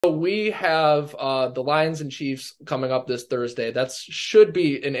We have the Lions and Chiefs coming up this Thursday. That should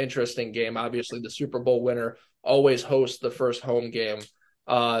be an interesting game. Obviously, the Super Bowl winner always hosts the first home game.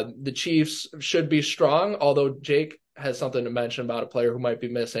 The Chiefs should be strong, although Jake has something to mention about a player who might be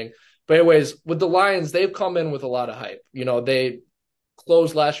missing. But anyways, with the Lions, they've come in with a lot of hype. They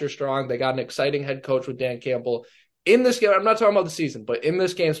closed last year strong. They got an exciting head coach with Dan Campbell. In this game, I'm not talking about the season, but in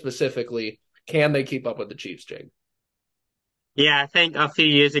this game specifically, can they keep up with the Chiefs, Jake? Yeah, I think a few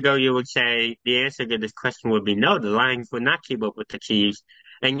years ago you would say the answer to this question would be no, the Lions would not keep up with the Chiefs.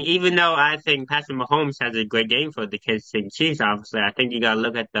 And even though I think Patrick Mahomes has a great game for the Kansas City Chiefs, obviously, I think you got to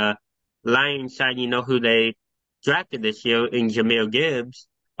look at the Lions side. You know who they drafted this year in Jamil Gibbs,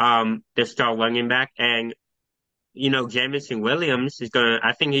 their star running back, and Jamison Williams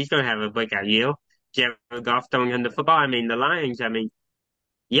I think he's gonna have a breakout year. Jared Goff throwing him the football. I mean, the Lions. I mean,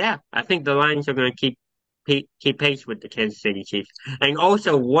 yeah, I think the Lions are going to keep pace with the Kansas City Chiefs. And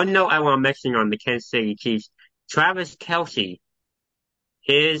also, one note I want to mention on the Kansas City Chiefs: Travis Kelce,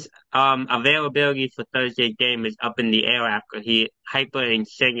 his availability for Thursday's game is up in the air after he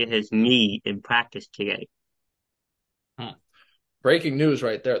hyperinflated his knee in practice today. Breaking news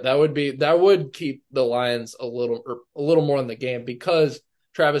right there. That would keep the Lions a little more in the game because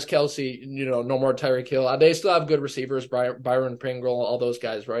Travis Kelce, no more Tyreek Hill. They still have good receivers, Byron Pringle, all those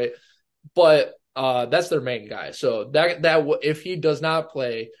guys, right? But that's their main guy. So that if he does not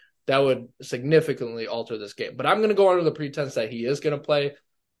play, that would significantly alter this game. But I'm going to go under the pretense that he is going to play.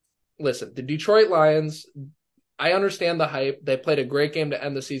 Listen, the Detroit Lions, I understand the hype. They played a great game to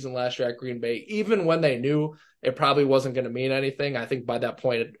end the season last year at Green Bay, even when they knew it probably wasn't going to mean anything. I think by that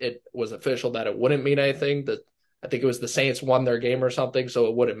point it was official that it wouldn't mean anything. That I think it was the Saints won their game or something, so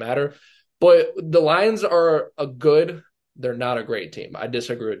it wouldn't matter. But the Lions are they're not a great team. I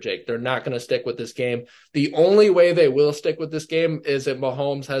disagree with Jake. They're not going to stick with this game. The only way they will stick with this game is if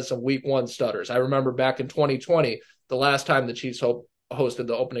Mahomes has some week one stutters. I remember back in 2020, the last time the Chiefs hosted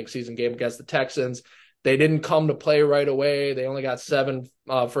the opening season game against the Texans. They didn't come to play right away. They only got 7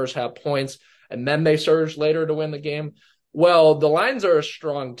 first half points, and then they surged later to win the game. Well, the Lions are a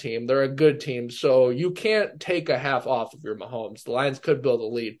strong team. They're a good team, so you can't take a half off of your Mahomes. The Lions could build a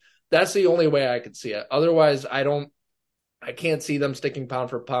lead. That's the only way I could see it. Otherwise, I can't see them sticking pound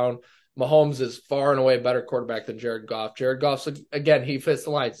for pound. Mahomes is far and away a better quarterback than Jared Goff. Jared Goff's, again, he fits the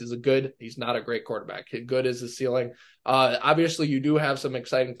lines. He's not a great quarterback. Good is his ceiling. Obviously, you do have some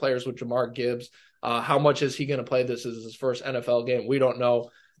exciting players with Jamar Gibbs. How much is he going to play? This is his first NFL game. We don't know.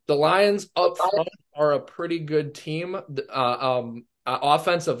 The Lions up front are a pretty good team.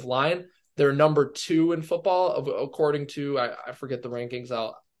 Offensive line, they're number 2 in football, according to I forget the rankings.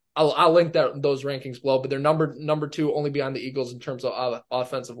 I'll link those rankings below, but they're number 2, only behind the Eagles in terms of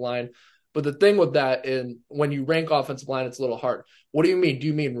offensive line. But the thing with that, when you rank offensive line, it's a little hard. What do you mean? Do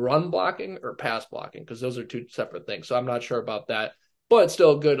you mean run blocking or pass blocking? Because those are 2 separate things. So I'm not sure about that. But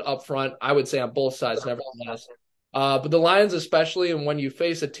still good up front, I would say, on both sides, nevertheless. But the Lions, especially, and when you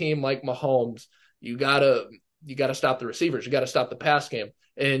face a team like Mahomes, you gotta stop the receivers. You gotta stop the pass game.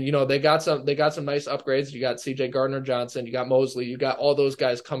 And they got some nice upgrades. You got C.J. Gardner-Johnson, you got Mosley, you got all those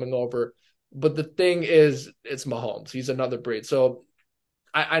guys coming over. But the thing is, it's Mahomes. He's another breed. So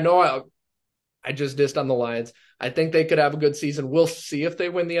I know I just dissed on the Lions. I think they could have a good season. We'll see if they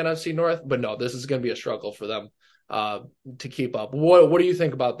win the NFC North. But no, this is going to be a struggle for them to keep up. What do you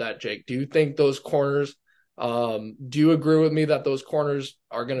think about that, Jake? Do you think those corners? Do you agree with me that those corners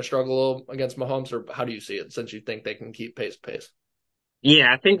are going to struggle against Mahomes, or how do you see it? Since you think they can keep pace?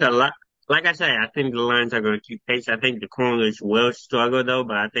 Yeah, I think like I say, I think the Lions are going to keep pace. I think the corners will struggle though,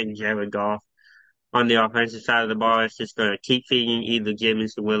 but I think Jared Goff on the offensive side of the ball is just going to keep feeding either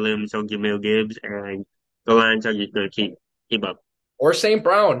Jameson Williams or Jamil Gibbs, and the Lions are just going to keep up. Or St.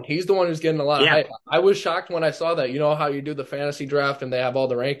 Brown. He's the one who's getting a lot of Yeah, hype. I was shocked when I saw that. You know how you do the fantasy draft and they have all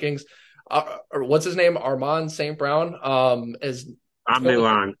the rankings? Or what's his name? Armand St. Brown is I'm 20th.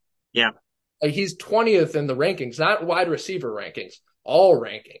 Milan. Yeah. He's 20th in the rankings, not wide receiver rankings, all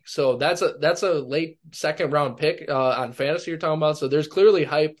rankings. So that's a late second round pick on fantasy you're talking about. So there's clearly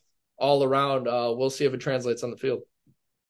hype all around. We'll see if it translates on the field.